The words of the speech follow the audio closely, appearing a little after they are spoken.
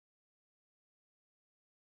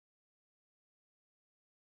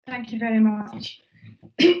Thank you very much.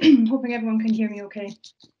 Hoping everyone can hear me okay.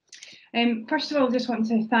 First of all, I just want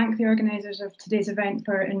to thank the organisers of today's event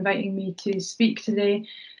for inviting me to speak today.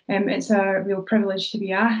 It's a real privilege to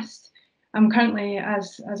be asked. I'm currently,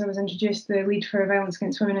 as I was introduced, the lead for Violence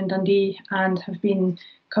Against Women in Dundee and have been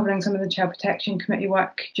covering some of the Child Protection Committee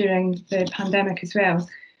work during the pandemic as well.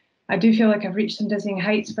 I do feel like I've reached some dizzying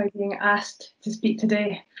heights by being asked to speak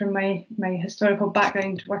today from my historical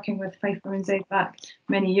background working with Fife Women's Aid back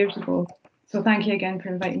many years ago. So thank you again for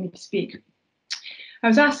inviting me to speak. I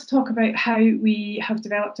was asked to talk about how we have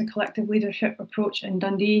developed a collective leadership approach in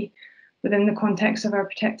Dundee within the context of our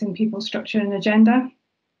Protecting People structure and agenda.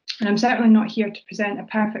 And I'm certainly not here to present a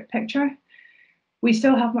perfect picture. We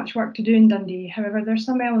still have much work to do in Dundee. However, there are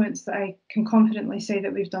some elements that I can confidently say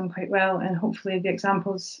that we've done quite well, and hopefully the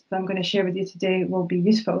examples that I'm going to share with you today will be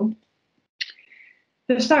useful.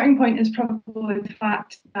 The starting point is probably the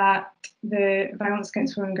fact that the Violence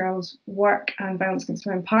Against Women and Girls work and Violence Against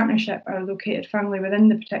Women partnership are located firmly within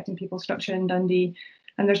the Protecting People structure in Dundee,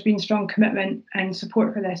 and there's been strong commitment and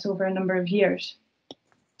support for this over a number of years.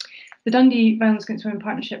 The Dundee Violence Against Women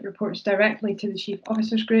Partnership reports directly to the Chief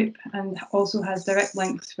Officers Group and also has direct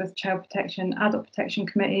links with Child Protection, Adult Protection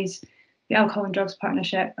Committees, the Alcohol and Drugs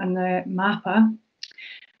Partnership and the MAPA.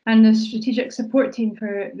 And the strategic support team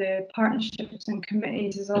for the partnerships and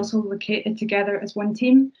committees is also located together as one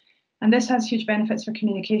team. And this has huge benefits for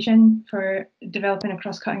communication, for developing a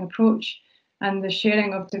cross-cutting approach and the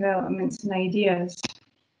sharing of developments and ideas.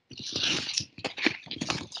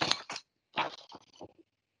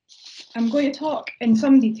 I'm going to talk in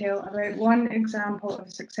some detail about one example of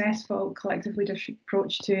a successful collective leadership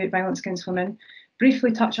approach to violence against women,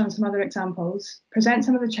 briefly touch on some other examples, present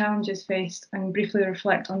some of the challenges faced, and briefly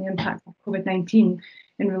reflect on the impact of COVID-19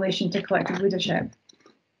 in relation to collective leadership.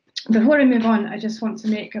 Before I move on, I just want to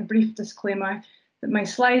make a brief disclaimer that my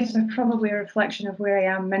slides are probably a reflection of where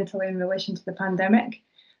I am mentally in relation to the pandemic.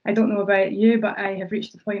 I don't know about you, but I have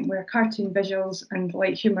reached the point where cartoon visuals and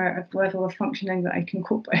light humour are the level of functioning that I can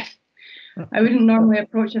cope with. I wouldn't normally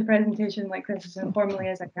approach a presentation like this as informally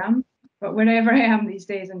as I am, but wherever I am these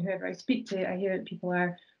days and whoever I speak to, I hear that people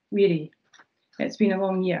are weary. It's been a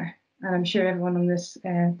long year, and I'm sure everyone on this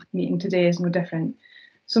meeting today is no different.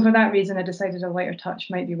 So for that reason, I decided a lighter touch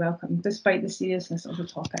might be welcome, despite the seriousness of the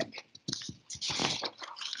topic.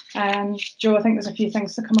 Joe, I think there's a few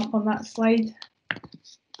things to come up on that slide.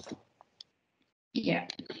 Yeah,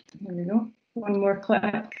 there we go. One more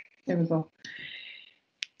click. There we go.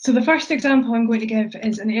 So the first example I'm going to give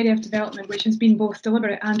is an area of development which has been both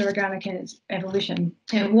deliberate and organic in its evolution.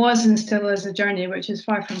 It was and still is a journey which is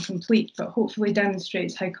far from complete, but hopefully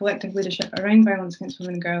demonstrates how collective leadership around violence against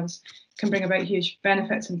women and girls can bring about huge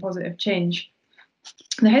benefits and positive change.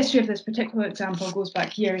 The history of this particular example goes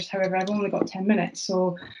back years, however, I've only got 10 minutes,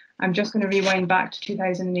 so I'm just going to rewind back to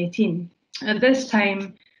 2018. At this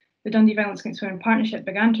time, the Dundee Violence Against Women Partnership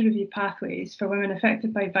began to review pathways for women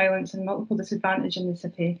affected by violence and multiple disadvantage in the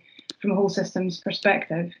city from a whole systems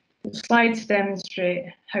perspective. The slides demonstrate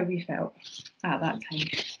how we felt at that time.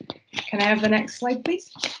 Can I have the next slide,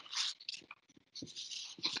 please?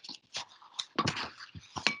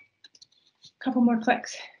 Couple more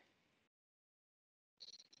clicks.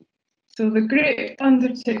 So the group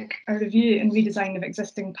undertook a review and redesign of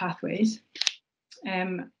existing pathways.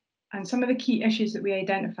 And some of the key issues that we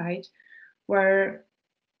identified were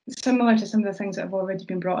similar to some of the things that have already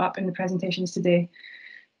been brought up in the presentations today.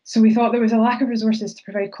 So we thought there was a lack of resources to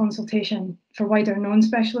provide consultation for wider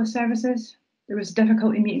non-specialist services. There was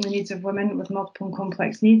difficulty meeting the needs of women with multiple and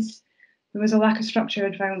complex needs. There was a lack of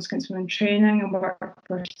structured violence against women training and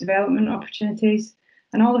workforce development opportunities.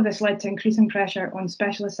 And all of this led to increasing pressure on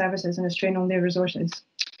specialist services and a strain on their resources.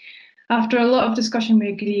 After a lot of discussion, we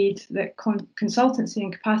agreed that consultancy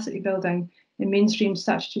and capacity building in mainstream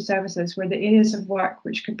statutory services were the areas of work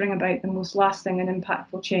which could bring about the most lasting and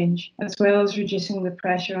impactful change, as well as reducing the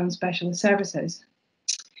pressure on specialist services.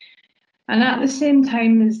 And at the same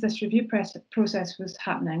time as this review process was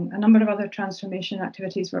happening, a number of other transformation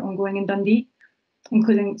activities were ongoing in Dundee,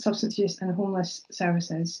 including substance use and homeless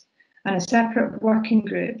services. And a separate working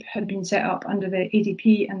group had been set up under the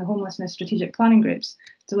ADP and the Homelessness Strategic Planning Groups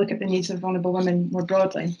to look at the needs of vulnerable women more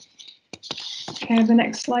broadly. Can I have the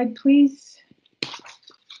next slide, please?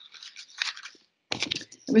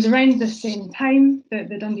 It was around the same time that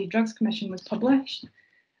the Dundee Drugs Commission was published,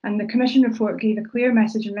 and the Commission report gave a clear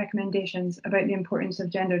message and recommendations about the importance of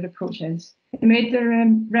gendered approaches. It made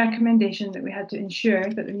the recommendation that we had to ensure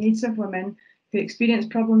that the needs of women who experience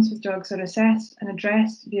problems with drugs are assessed and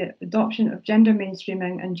addressed via adoption of gender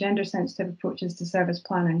mainstreaming and gender sensitive approaches to service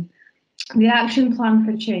planning. The action plan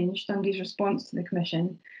for change, Dundee's response to the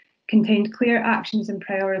Commission, contained clear actions and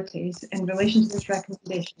priorities in relation to this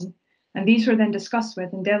recommendation, and these were then discussed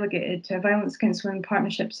with and delegated to a Violence Against Women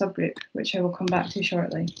Partnership subgroup, which I will come back to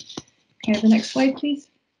shortly. Can I have the next slide, please?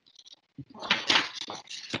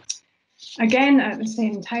 Again, at the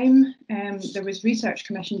same time, there was research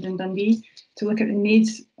commissioned in Dundee to look at the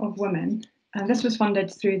needs of women, and this was funded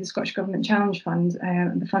through the Scottish Government Challenge Fund.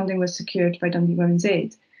 The funding was secured by Dundee Women's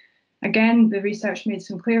Aid. Again, the research made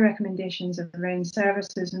some clear recommendations around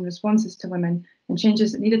services and responses to women and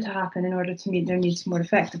changes that needed to happen in order to meet their needs more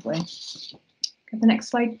effectively. Have the next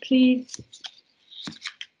slide, please.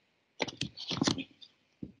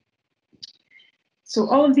 So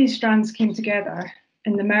all of these strands came together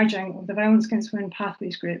in the merging of the Violence Against Women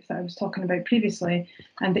Pathways group that I was talking about previously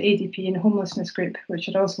and the ADP and homelessness group, which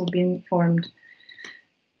had also been formed.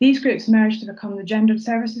 These groups merged to become the Gendered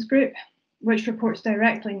Services Group, which reports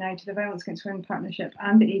directly now to the Violence Against Women Partnership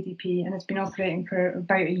and the ADP and has been operating for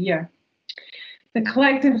about a year. The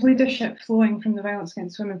collective leadership flowing from the Violence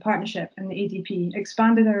Against Women Partnership and the ADP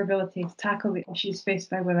expanded our ability to tackle the issues faced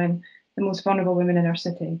by women, the most vulnerable women in our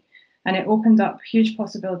city, and it opened up huge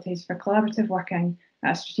possibilities for collaborative working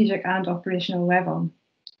at a strategic and operational level.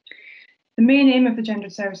 The main aim of the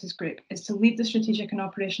Gendered Services Group is to lead the strategic and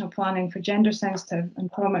operational planning for gender-sensitive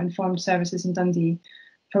and trauma-informed services in Dundee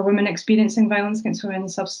for women experiencing violence against women,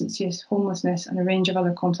 substance use, homelessness, and a range of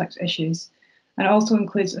other complex issues, and also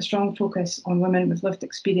includes a strong focus on women with lived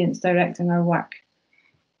experience directing our work.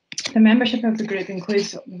 The membership of the group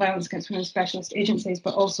includes violence against women specialist agencies,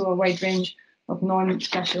 but also a wide range of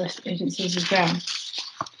non-specialist agencies as well.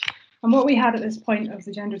 And what we had at this point of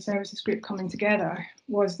the Gendered Services Group coming together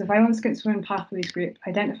was the Violence Against Women Pathways Group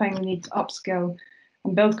identifying the need to upskill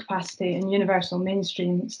and build capacity in universal,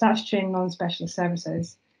 mainstream, statutory and non-specialist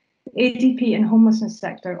services. The ADP and homelessness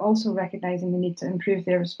sector also recognising the need to improve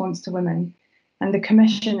their response to women, and the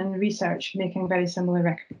Commission and research making very similar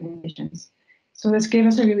recommendations. So this gave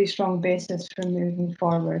us a really strong basis for moving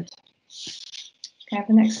forward. Can I have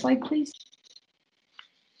the next slide, please?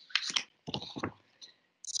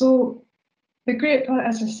 So the group,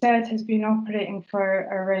 as I said, has been operating for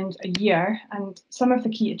around a year, and some of the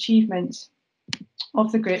key achievements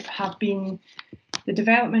of the group have been the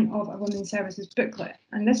development of a women's services booklet.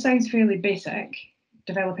 And this sounds fairly basic,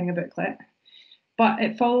 developing a booklet, but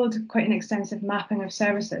it followed quite an extensive mapping of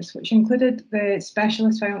services, which included the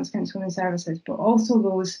specialist violence against women services, but also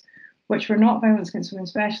those which were not violence against women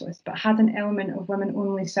specialists, but had an element of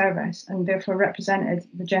women-only service and therefore represented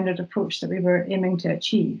the gendered approach that we were aiming to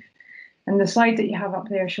achieve. And the slide that you have up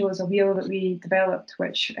there shows a wheel that we developed,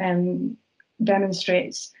 which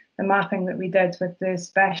demonstrates the mapping that we did with the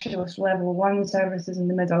specialist level 1 services in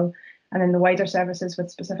the middle, and then the wider services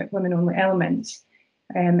with specific women-only elements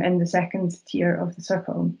in the second tier of the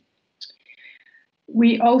circle.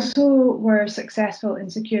 We also were successful in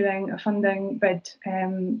securing a funding bid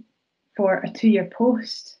for a 2-year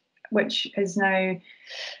post, which is now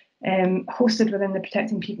hosted within the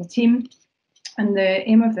Protecting People team. And the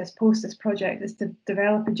aim of this post, this project, is to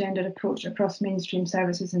develop a gendered approach across mainstream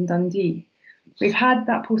services in Dundee. We've had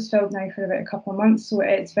that post filled now for about a couple of months, so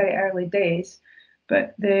it's very early days,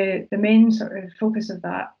 but the main sort of focus of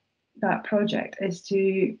that project is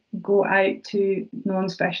to go out to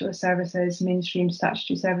non-specialist services, mainstream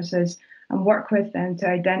statutory services, and work with them to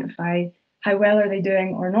identify how well are they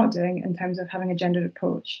doing or not doing in terms of having a gendered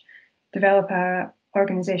approach, develop a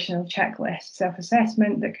organisational checklist,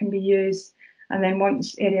 self-assessment that can be used, and then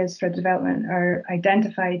once areas for development are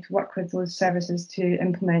identified, work with those services to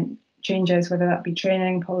implement changes, whether that be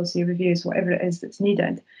training, policy reviews, whatever it is that's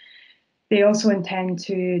needed. They also intend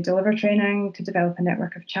to deliver training, to develop a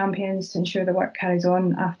network of champions to ensure the work carries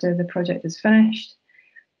on after the project is finished,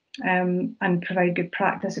 and provide good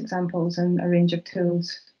practice examples and a range of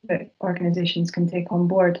tools that organisations can take on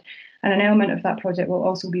board. And an element of that project will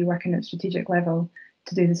also be working at strategic level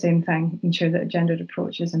to do the same thing, ensure that a gendered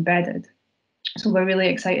approach is embedded. So we're really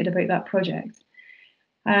excited about that project.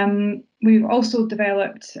 We've also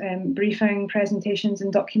developed briefing presentations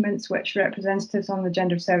and documents which representatives on the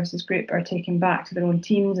Gendered Services Group are taking back to their own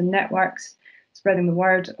teams and networks, spreading the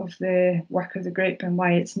word of the work of the group and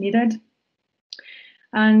why it's needed.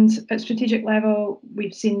 And at strategic level,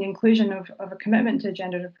 we've seen the inclusion of a commitment to a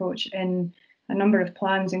gendered approach in a number of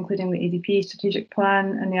plans, including the ADP strategic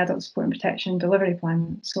plan and the Adult Support and Protection delivery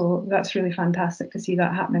plan. So that's really fantastic to see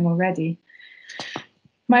that happening already.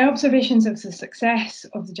 My observations of the success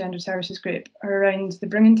of the Gendered Services Group are around the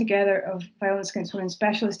bringing together of violence against women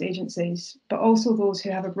specialist agencies, but also those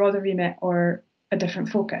who have a broader remit or a different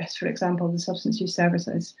focus, for example, the substance use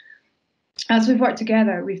services. As we've worked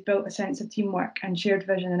together, we've built a sense of teamwork and shared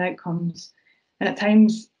vision and outcomes. And at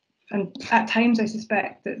times, I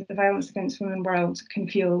suspect that the violence against women world can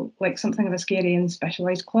feel like something of a scary and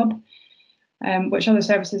specialised club, which other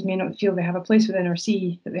services may not feel they have a place within or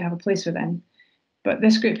see that they have a place within. But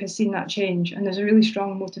this group has seen that change, and there's a really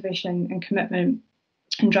strong motivation and commitment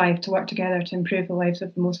and drive to work together to improve the lives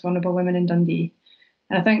of the most vulnerable women in Dundee.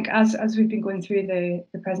 And I think as we've been going through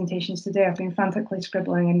the presentations today, I've been frantically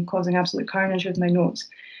scribbling and causing absolute carnage with my notes,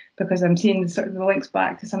 because I'm seeing sort of the links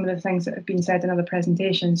back to some of the things that have been said in other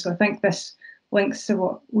presentations. So I think this links to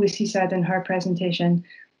what Lucy said in her presentation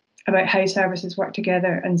about how services work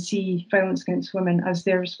together and see violence against women as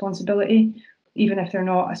their responsibility, even if they're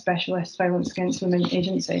not a specialist violence against women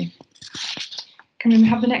agency. Can we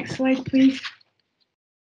have the next slide, please?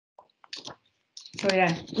 So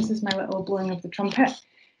yeah, this is my little blowing of the trumpet.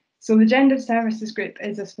 So the Gendered Services Group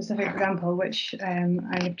is a specific example, which I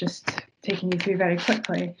have just taken you through very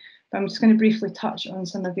quickly. But I'm just going to briefly touch on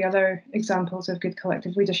some of the other examples of good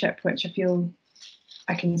collective leadership, which I feel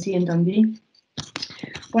I can see in Dundee.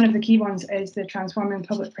 One of the key ones is the Transforming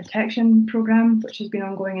Public Protection programme, which has been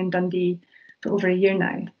ongoing in Dundee for over a year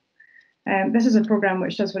now. This is a programme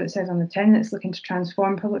which does what it says on the tin. It's looking to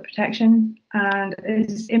transform public protection and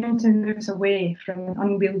is aiming to move us away from an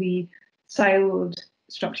unwieldy, siloed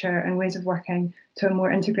structure and ways of working to a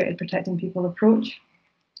more integrated protecting people approach.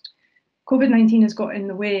 COVID-19 has got in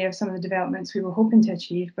the way of some of the developments we were hoping to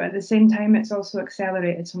achieve, but at the same time, it's also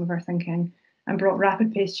accelerated some of our thinking and brought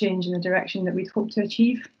rapid paced change in the direction that we'd hoped to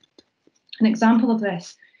achieve. An example of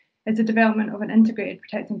this is the development of an integrated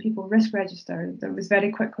protecting people risk register that was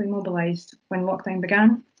very quickly mobilised when lockdown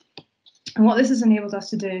began. And what this has enabled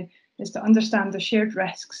us to do is to understand the shared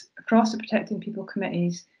risks across the protecting people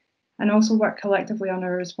committees and also work collectively on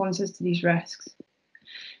our responses to these risks.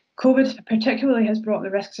 COVID particularly has brought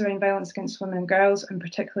the risks around violence against women and girls, and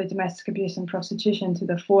particularly domestic abuse and prostitution, to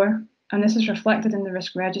the fore. And this is reflected in the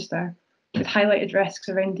risk register, with highlighted risks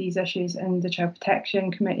around these issues in the Child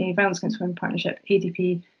Protection Committee, Violence Against Women Partnership,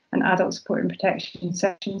 ADP, and Adult Support and Protection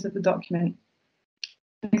sections of the document.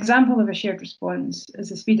 An example of a shared response is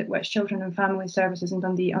the speed at which Children and Family Services in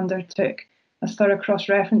Dundee undertook a thorough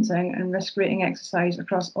cross-referencing and risk rating exercise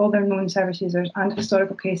across all their known service users and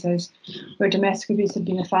historical cases where domestic abuse had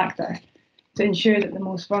been a factor, to ensure that the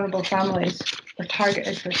most vulnerable families were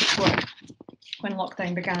targeted for support when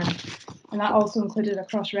lockdown began. And that also included a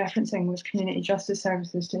cross-referencing with community justice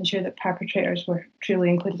services to ensure that perpetrators were truly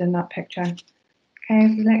included in that picture. Can I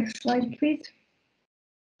have the next slide, please?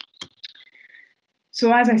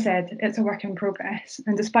 So as I said, it's a work in progress,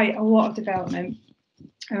 and despite a lot of development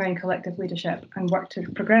around collective leadership and work to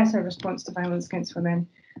progress our response to violence against women,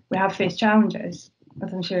 we have faced challenges,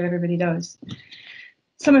 as I'm sure everybody does.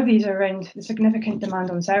 Some of these are around the significant demand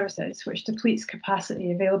on services, which depletes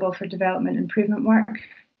capacity available for development improvement work,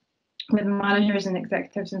 with managers and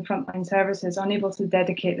executives in frontline services unable to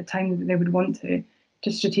dedicate the time that they would want to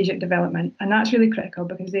strategic development. And that's really critical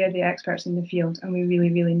because they are the experts in the field and we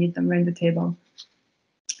really, really need them around the table.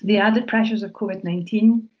 The added pressures of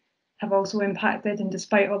COVID-19 have also impacted, and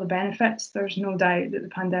despite all the benefits, there's no doubt that the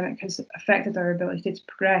pandemic has affected our ability to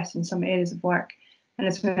progress in some areas of work, and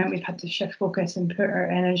it's meant we've had to shift focus and put our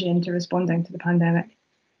energy into responding to the pandemic.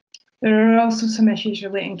 There are also some issues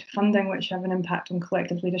relating to funding which have an impact on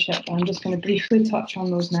collective leadership, and I'm just going to briefly touch on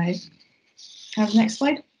those now. Have the next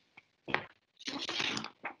slide.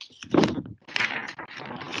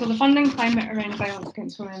 So the funding climate around violence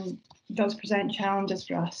against women does present challenges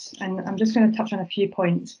for us, and I'm just going to touch on a few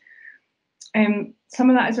points. Some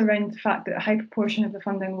of that is around the fact that a high proportion of the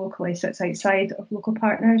funding locally sits outside of local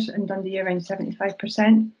partners, in Dundee around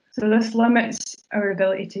 75%. So this limits our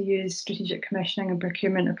ability to use strategic commissioning and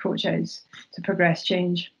procurement approaches to progress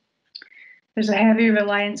change. There's a heavy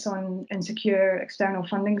reliance on insecure external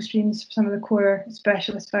funding streams for some of the core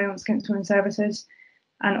specialist violence against women services,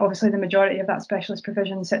 and obviously the majority of that specialist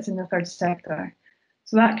provision sits in the third sector.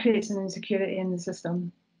 So that creates an insecurity in the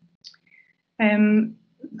system.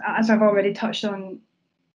 As I've already touched on,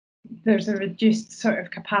 there's a reduced sort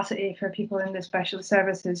of capacity for people in the specialist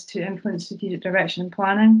services to influence strategic direction and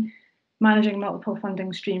planning. Managing multiple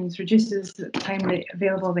funding streams reduces the time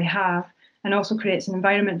available they have, and also creates an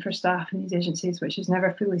environment for staff in these agencies which is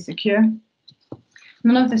never fully secure.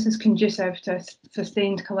 None of this is conducive to a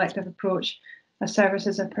sustained collective approach, as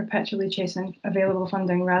services are perpetually chasing available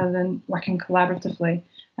funding rather than working collaboratively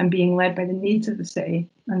and being led by the needs of the city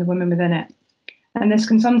and the women within it. And this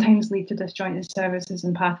can sometimes lead to disjointed services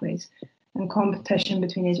and pathways and competition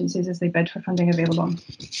between agencies as they bid for funding available.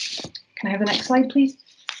 Can I have the next slide, please?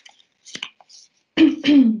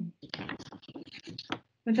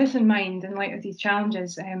 With this in mind, in light of these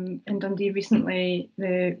challenges, in Dundee recently,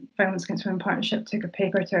 the Violence Against Women Partnership took a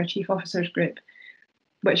paper to our Chief Officers Group,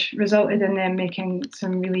 which resulted in them making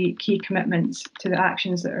some really key commitments to the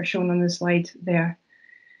actions that are shown on the slide there.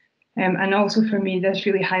 And also for me, this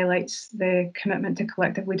really highlights the commitment to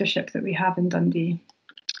collective leadership that we have in Dundee.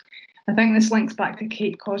 I think this links back to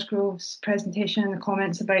Kate Cosgrove's presentation and the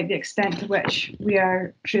comments about the extent to which we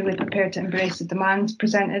are truly prepared to embrace the demands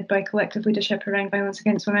presented by collective leadership around violence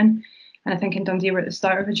against women. And I think in Dundee we're at the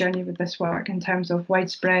start of a journey with this work in terms of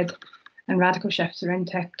widespread and radical shifts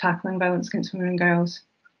around tackling violence against women and girls.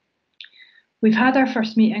 We've had our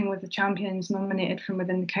first meeting with the champions nominated from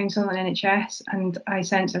within the council and NHS, and I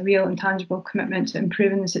sense a real and tangible commitment to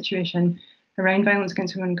improving the situation around violence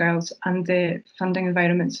against women and girls and the funding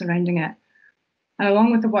environment surrounding it. And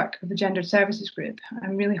along with the work of the Gendered Services Group,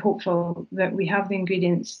 I'm really hopeful that we have the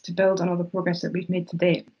ingredients to build on all the progress that we've made to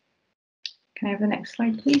date. Can I have the next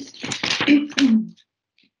slide, please?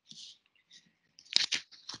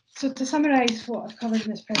 So to summarise what I've covered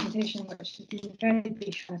in this presentation, which has been very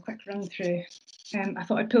brief and a quick run through, I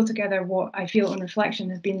thought I'd pull together what I feel on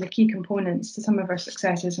reflection have been the key components to some of our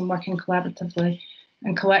successes in working collaboratively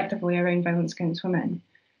and collectively around violence against women.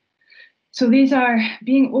 So these are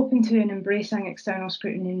being open to and embracing external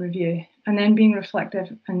scrutiny and review, and then being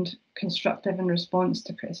reflective and constructive in response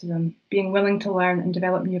to criticism, being willing to learn and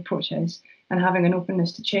develop new approaches, and having an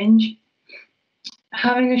openness to change.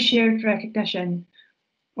 Having a shared recognition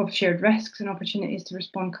of shared risks and opportunities to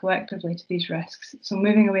respond collectively to these risks. So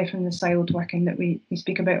moving away from the siloed working that we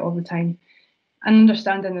speak about all the time, and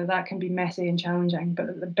understanding that that can be messy and challenging, but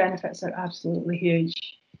that the benefits are absolutely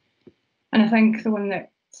huge. And I think the one that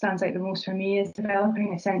stands out the most for me is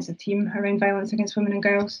developing a sense of team around violence against women and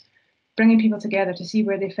girls, bringing people together to see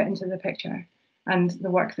where they fit into the picture and the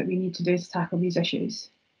work that we need to do to tackle these issues,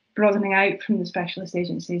 broadening out from the specialist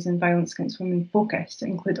agencies and violence against women focus to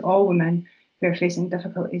include all women who are facing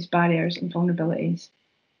difficulties, barriers and vulnerabilities.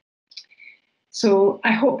 So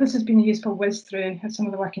I hope this has been a useful whiz through of some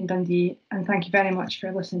of the work in Dundee, and thank you very much for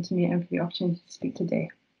listening to me and for the opportunity to speak today.